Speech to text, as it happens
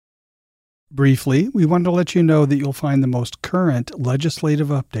Briefly, we want to let you know that you'll find the most current legislative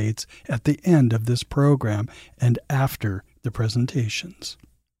updates at the end of this program and after the presentations.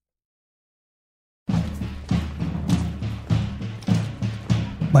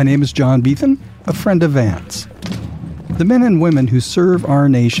 My name is John Beethan, a friend of Vance. The men and women who serve our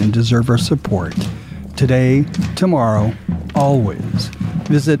nation deserve our support. Today, tomorrow, always.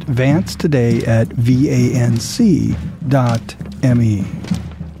 Visit Vance today at vance.me.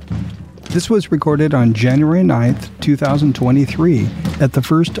 This was recorded on January 9th, 2023, at the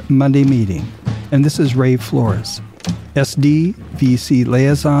first Monday meeting. And this is Ray Flores, SD, VC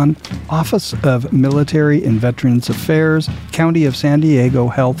Liaison, Office of Military and Veterans Affairs, County of San Diego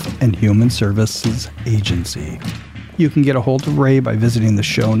Health and Human Services Agency. You can get a hold of Ray by visiting the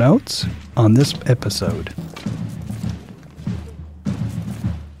show notes on this episode.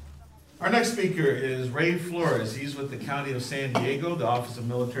 Our next speaker is Ray Flores. He's with the County of San Diego, the Office of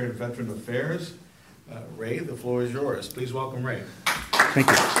Military and Veteran Affairs. Ray, the floor is yours. Please welcome Ray. Thank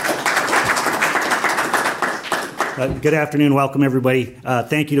you. Good afternoon. Welcome, everybody.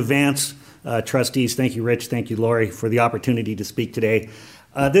 Thank you to Vance, trustees. Thank you, Rich. Thank you, Lori, for the opportunity to speak today.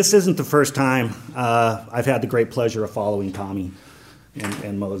 This isn't the first time I've had the great pleasure of following Tommy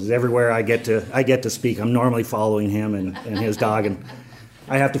and Moses. Everywhere I get to speak, I'm normally following him and his dog, and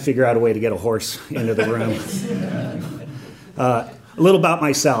I have to figure out a way to get a horse into the room. A little about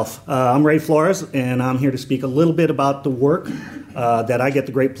myself. I'm Ray Flores, and I'm here to speak a little bit about the work that I get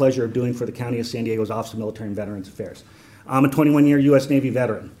the great pleasure of doing for the County of San Diego's Office of Military and Veterans Affairs. I'm a 21-year U.S. Navy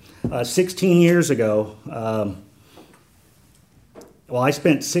veteran. 16 years ago, I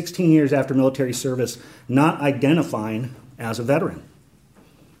spent 16 years after military service not identifying as a veteran.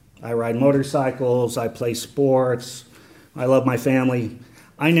 I ride motorcycles, I play sports, I love my family.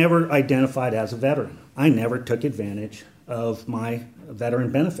 I never identified as a veteran. I never took advantage of my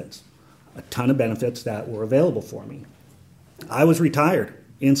veteran benefits, a ton of benefits that were available for me. I was retired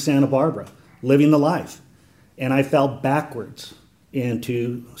in Santa Barbara, living the life, and I fell backwards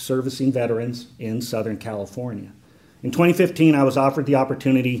into servicing veterans in Southern California. In 2015, I was offered the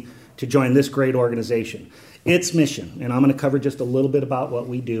opportunity to join this great organization. Its mission, and I'm going to cover just a little bit about what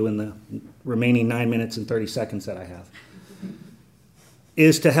we do in the remaining 9 minutes and 30 seconds that I have,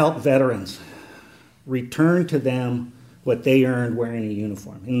 is to help veterans return to them what they earned wearing a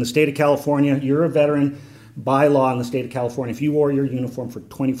uniform. In the state of California, you're a veteran by law in the state of California if you wore your uniform for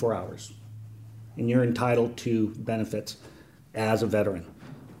 24 hours, and you're entitled to benefits as a veteran.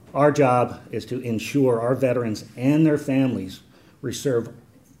 Our job is to ensure our veterans and their families receive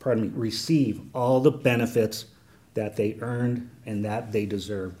all the benefits that they earned and that they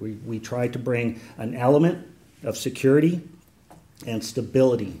deserve. We try to bring an element of security and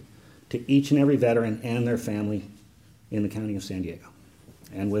stability to each and every veteran and their family in the County of San Diego.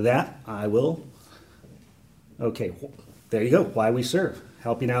 And with that, there you go, why we serve,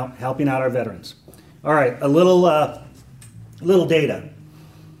 helping out our veterans. All right, a little data.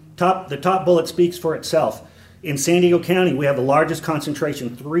 The top bullet speaks for itself. In San Diego County, we have the largest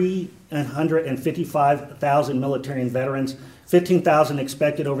concentration, 355,000 military and veterans, 15,000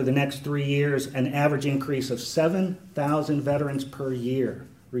 expected over the next 3 years, an average increase of 7,000 veterans per year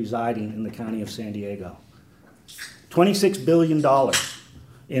residing in the County of San Diego. $26 billion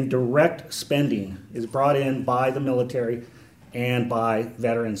in direct spending is brought in by the military and by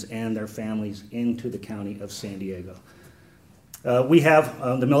veterans and their families into the County of San Diego. We have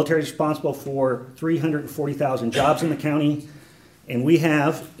the military responsible for 340,000 jobs in the county, and we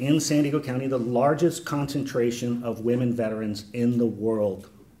have in San Diego County the largest concentration of women veterans in the world,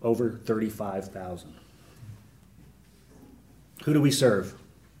 over 35,000. Who do we serve?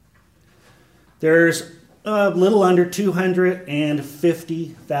 There's a little under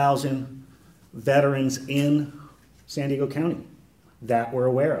 250,000 veterans in San Diego County that we're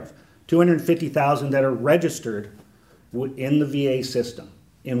aware of. 250,000 that are registered in the VA system,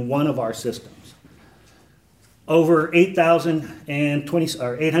 in one of our systems. Over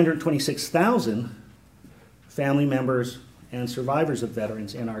 826,000 family members and survivors of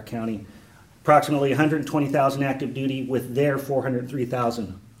veterans in our county. Approximately 120,000 active duty with their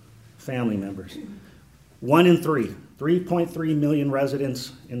 403,000 family members. 1 in 3, 3.3 million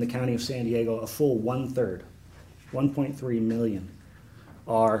residents in the County of San Diego, a full 1/3, 1.3 million,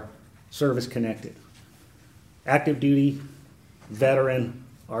 are service connected. Active duty, veteran,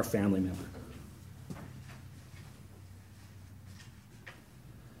 or family member.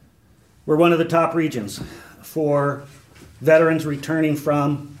 We're one of the top regions for veterans returning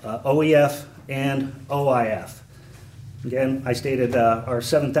from OEF and OIF. Again, I stated our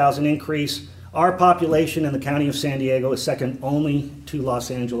 7,000 increase. Our population in the County of San Diego is second only to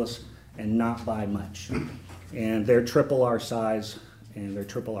Los Angeles and not by much. And they're triple our size, and they're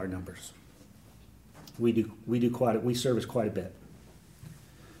triple our numbers. We service quite a bit.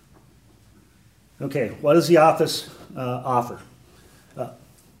 Okay, what does the office offer?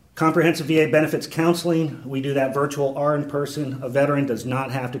 Comprehensive VA benefits counseling. We do that virtual or in person. A veteran does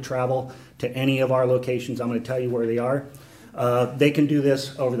not have to travel to any of our locations. I'm going to tell you where they are. They can do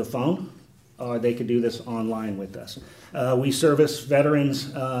this over the phone, or they could do this online with us. We service veterans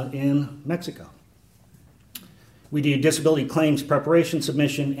in Mexico. We do disability claims preparation,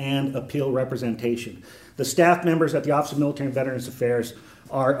 submission, and appeal representation. The staff members at the Office of Military and Veterans Affairs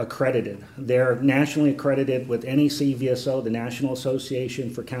are accredited. They're nationally accredited with NEC VSO, the National Association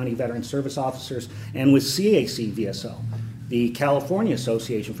for County Veteran Service Officers, and with CAC VSO, the California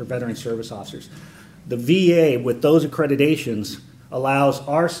Association for Veteran Service Officers. The VA, with those accreditations, allows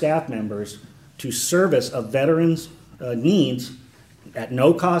our staff members to service a veteran's needs at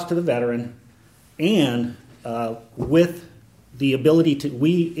no cost to the veteran, and with the ability to,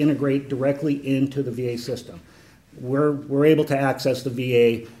 we integrate directly into the VA system. We're able to access the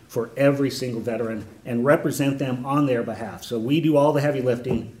VA for every single veteran and represent them on their behalf. So we do all the heavy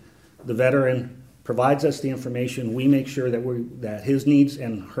lifting. The veteran provides us the information. We make sure that his needs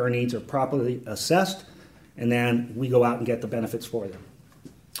and her needs are properly assessed, and then we go out and get the benefits for them.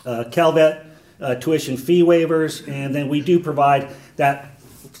 CalVet tuition fee waivers, and then we do provide that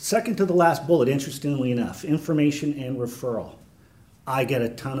second to the last bullet, interestingly enough, information and referral. I get a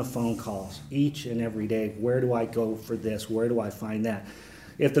ton of phone calls each and every day. Where do I go for this? Where do I find that?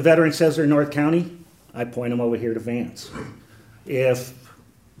 If the veteran says they're North County, I point them over here to Vance. If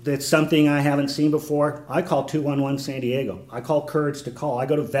it's something I haven't seen before, I call 211 San Diego. I call Courage to Call. I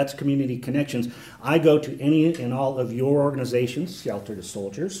go to Vets Community Connections. I go to any and all of your organizations, Shelter to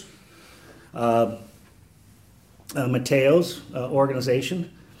Soldiers, Mateo's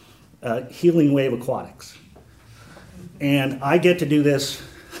organization, Healing Wave Aquatics. And I get to do this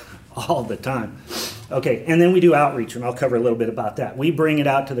all the time. Okay, and then we do outreach, and I'll cover a little bit about that. We bring it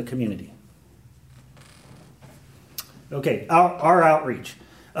out to the community. Okay, our outreach.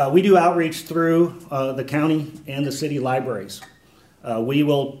 We do outreach through the county and the city libraries. We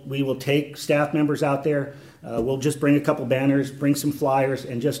will take staff members out there. We'll just bring a couple banners, bring some flyers,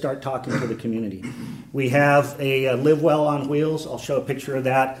 and just start talking to the community. We have a Live Well on Wheels. I'll show a picture of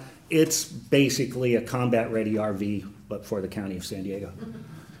that. It's basically a combat-ready RV, but for the county of San Diego.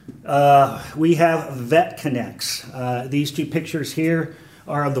 We have Vet Connects. These two pictures here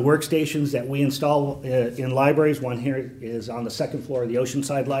are of the workstations that we install in libraries. One here is on the second floor of the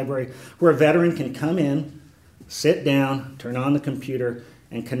Oceanside Library, where a veteran can come in, sit down, turn on the computer,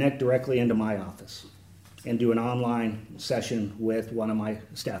 and connect directly into my office and do an online session with one of my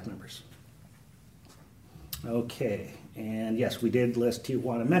staff members. Okay, and yes, we did list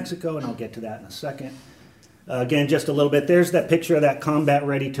Tijuana, Mexico, and I'll get to that in a second. Again, just a little bit. There's that picture of that combat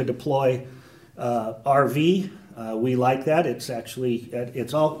ready to deploy RV. We like that. It's actually,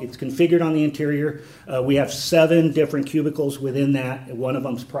 it's configured on the interior. We have 7 different cubicles within that. One of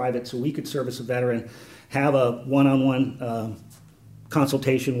them's private, so we could service a veteran, have a one-on-one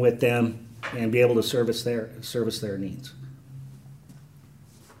consultation with them, and be able to service their needs.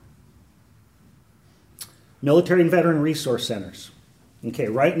 Military and Veteran Resource Centers. Okay,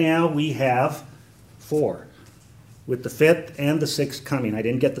 right now we have 4, with the 5th and the 6th coming. I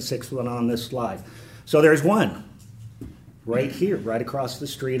didn't get the 6th one on this slide. So there's one right here, right across the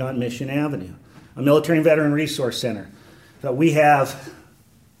street on Mission Avenue, a Military and Veteran Resource Center. So we have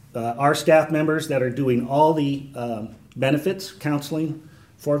our staff members that are doing all the benefits, counseling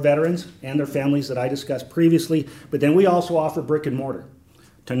for veterans and their families that I discussed previously, but then we also offer brick and mortar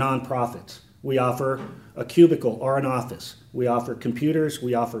to nonprofits. We offer a cubicle or an office. We offer computers,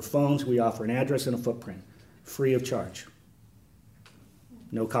 we offer phones, we offer an address and a footprint, free of charge.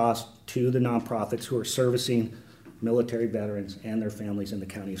 No cost to the nonprofits who are servicing military veterans and their families in the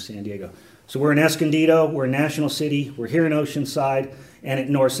county of San Diego. So we're in Escondido, we're in National City, we're here in Oceanside, and at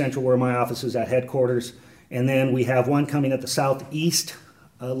North Central where my office is at headquarters. And then we have one coming at the Southeast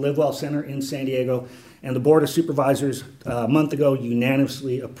Live Well Center in San Diego. And the Board of Supervisors a month ago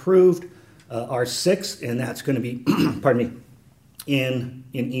unanimously approved our 6th, and that's going to be, pardon me, in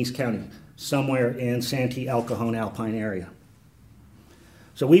East County, somewhere in Santee, El Cajon, Alpine area.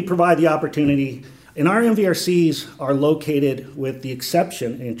 So we provide the opportunity, and our MVRCs are located, with the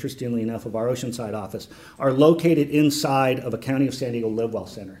exception, interestingly enough, of our Oceanside office, are located inside of a County of San Diego Live Well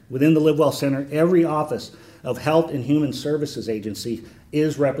Center. Within the Live Well Center, every office of Health and Human Services agency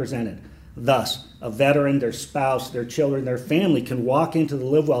is represented. Thus, a veteran, their spouse, their children, their family can walk into the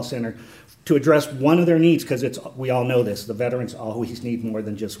Live Well Center to address one of their needs, because we all know this, the veterans always need more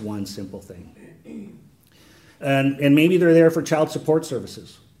than just one simple thing. And maybe they're there for child support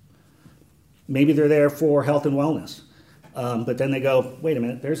services. Maybe they're there for health and wellness. But then they go, wait a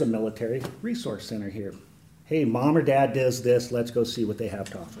minute, there's a military resource center here. Hey, mom or dad does this, let's go see what they have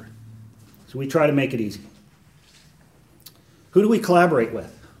to offer. So we try to make it easy. Who do we collaborate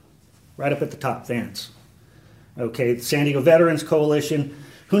with? Right up at the top, Vance. Okay, the San Diego Veterans Coalition.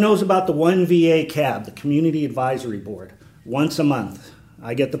 Who knows about the One VA CAB, the Community Advisory Board? Once a month,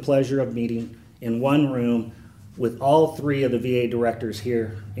 I get the pleasure of meeting in one room with all three of the VA directors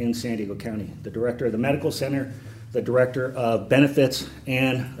here in San Diego County. The director of the Medical Center, the director of benefits,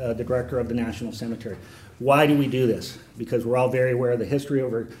 and the director of the National Cemetery. Why do we do this? Because we're all very aware of the history.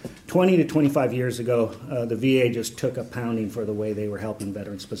 Over 20 to 25 years ago, the VA just took a pounding for the way they were helping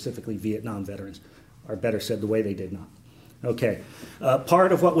veterans, specifically Vietnam veterans, or better said, the way they did not. Okay,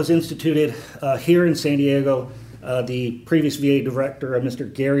 part of what was instituted here in San Diego, the previous VA director,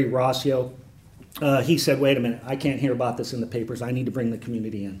 Mr. Gary Rossio, he said, wait a minute, I can't hear about this in the papers. I need to bring the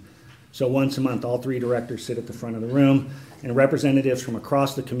community in. So once a month, all three directors sit at the front of the room, and representatives from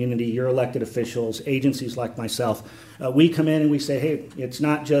across the community, your elected officials, agencies like myself, we come in and we say, hey, it's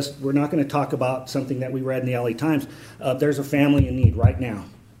not just, we're not going to talk about something that we read in the LA Times. There's a family in need right now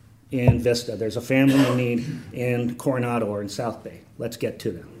in Vista. There's a family in need in Coronado or in South Bay. Let's get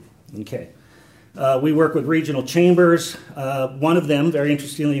to them. Okay. We work with regional chambers. One of them, very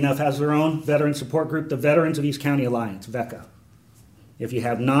interestingly enough, has their own veteran support group, the Veterans of East County Alliance, VECA. If you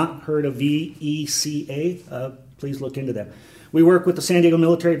have not heard of VECA, please look into them. We work with the San Diego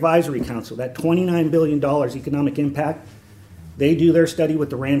Military Advisory Council, that $29 billion economic impact. They do their study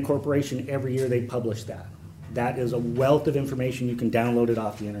with the RAND Corporation every year. They publish that. That is a wealth of information. You can download it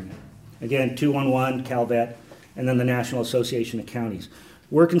off the internet. Again, 211, CalVet, and then the National Association of Counties.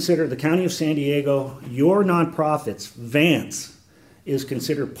 We're considered, the County of San Diego, your nonprofits, Vance, is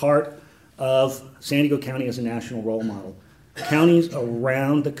considered part of San Diego County as a national role model. Counties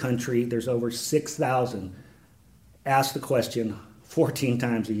around the country, there's over 6,000, ask the question 14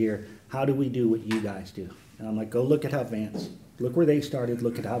 times a year, how do we do what you guys do? And I'm like, go look at how Vance, look where they started,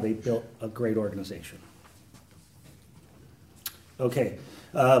 look at how they built a great organization. Okay,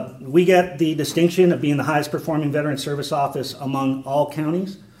 we get the distinction of being the highest performing veteran service office among all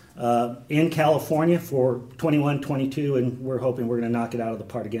counties in California for 21, 22, and we're hoping we're going to knock it out of the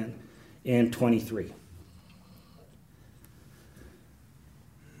park again in 23.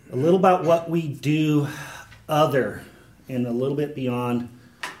 A little about what we do other and a little bit beyond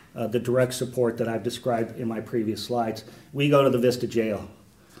the direct support that I've described in my previous slides. We go to the Vista Jail.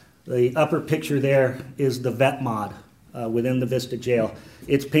 The upper picture there is the vet mod within the Vista Jail.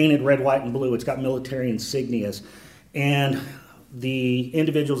 It's painted red, white, and blue. It's got military insignias. And the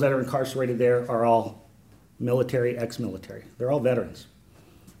individuals that are incarcerated there are all military, ex-military. They're all veterans.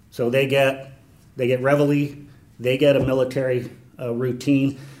 So they get reveille, they get a military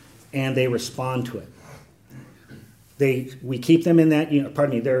routine, and they respond to it. We keep them in that unit,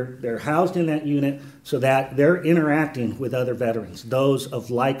 they're housed in that unit so that they're interacting with other veterans, those of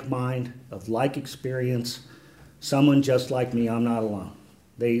like mind, of like experience, someone just like me. I'm not alone.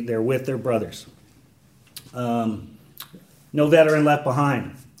 They're with their brothers. No veteran left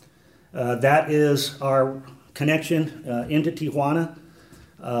behind. That is our connection into Tijuana,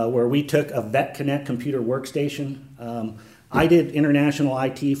 where we took a VetConnect computer workstation. I did international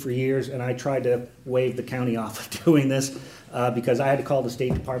IT for years, and I tried to wave the county off of doing this because I had to call the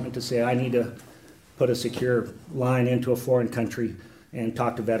State Department to say I need to put a secure line into a foreign country and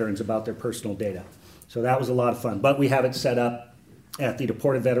talk to veterans about their personal data. So that was a lot of fun. But we have it set up at the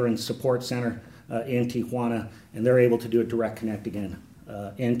Deported Veterans Support Center in Tijuana, and they're able to do a direct connect again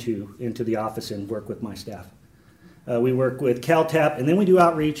into the office and work with my staff. We work with CalTAP, and then we do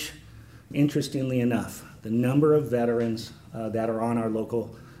outreach, interestingly enough. The number of veterans that are on our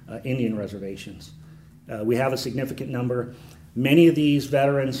local Indian reservations. We have a significant number. Many of these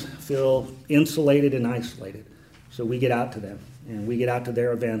veterans feel insulated and isolated, so we get out to them, and we get out to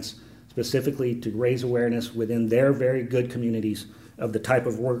their events specifically to raise awareness within their very good communities of the type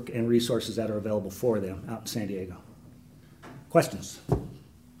of work and resources that are available for them out in San Diego. Questions?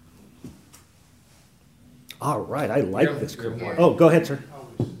 All right, I like this group. Oh, go ahead, sir.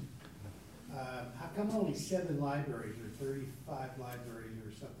 How come only 7 libraries or 35 libraries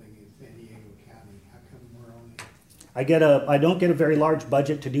or something in San Diego County? How come we're only... I don't get a very large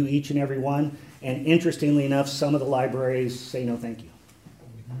budget to do each and every one, and interestingly enough, some of the libraries say no thank you.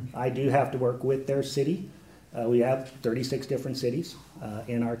 I do have to work with their city. We have 36 different cities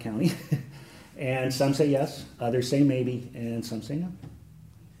in our county, and some say yes, others say maybe, and some say no.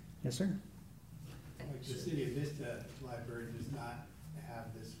 Yes, sir? The City of Vista Library does not have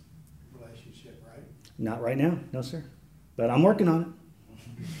this relationship, right? Not right now, no, sir. But I'm working on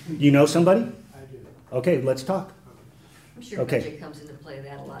it. You know somebody? I do. Okay, let's talk. I'm sure Okay. budget comes into play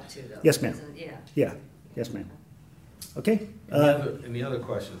that a lot too, though. Yes, ma'am. doesn't it? Yeah. Yeah, yes, ma'am. Okay. Any other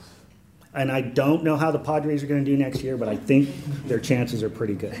questions? And I don't know how the Padres are going to do next year, but I think their chances are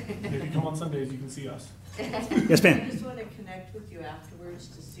pretty good. If you come on Sundays, you can see us. Yes, I ma'am. just want to connect with you afterwards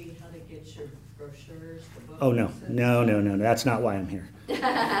to see how to get your brochures, the books. Oh, no. That's not why I'm here.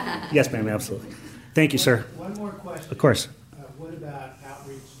 Yes, ma'am, absolutely. Thank you, sir. One more question. Of course. What about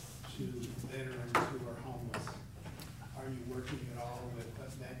outreach to veterans who are homeless? Are you working at all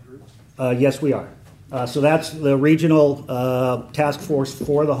with that group? Yes, we are. So that's the regional task force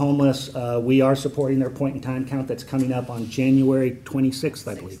for the homeless. We are supporting their point-in-time count that's coming up on January 26th,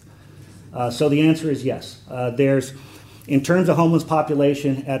 I believe. So the answer is yes. In terms of homeless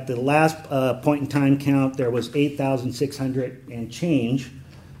population, at the last point-in-time count, there was 8,600 and change,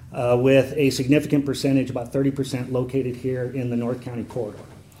 with a significant percentage, about 30%, located here in the North County corridor.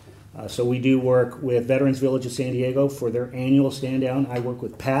 So we do work with Veterans Village of San Diego for their annual stand down. I work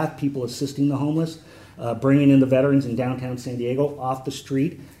with PATH, People Assisting the Homeless, bringing in the veterans in downtown San Diego off the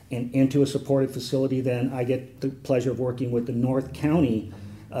street and into a supported facility. Then I get the pleasure of working with the North County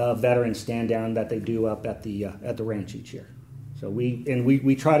veteran stand down that they do up at the ranch each year. So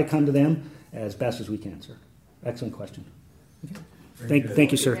we try to come to them as best as we can, sir. Excellent question.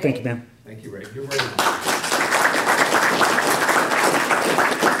 Thank you, sir. Thank you, ma'am. Thank you, Ray. You're ready.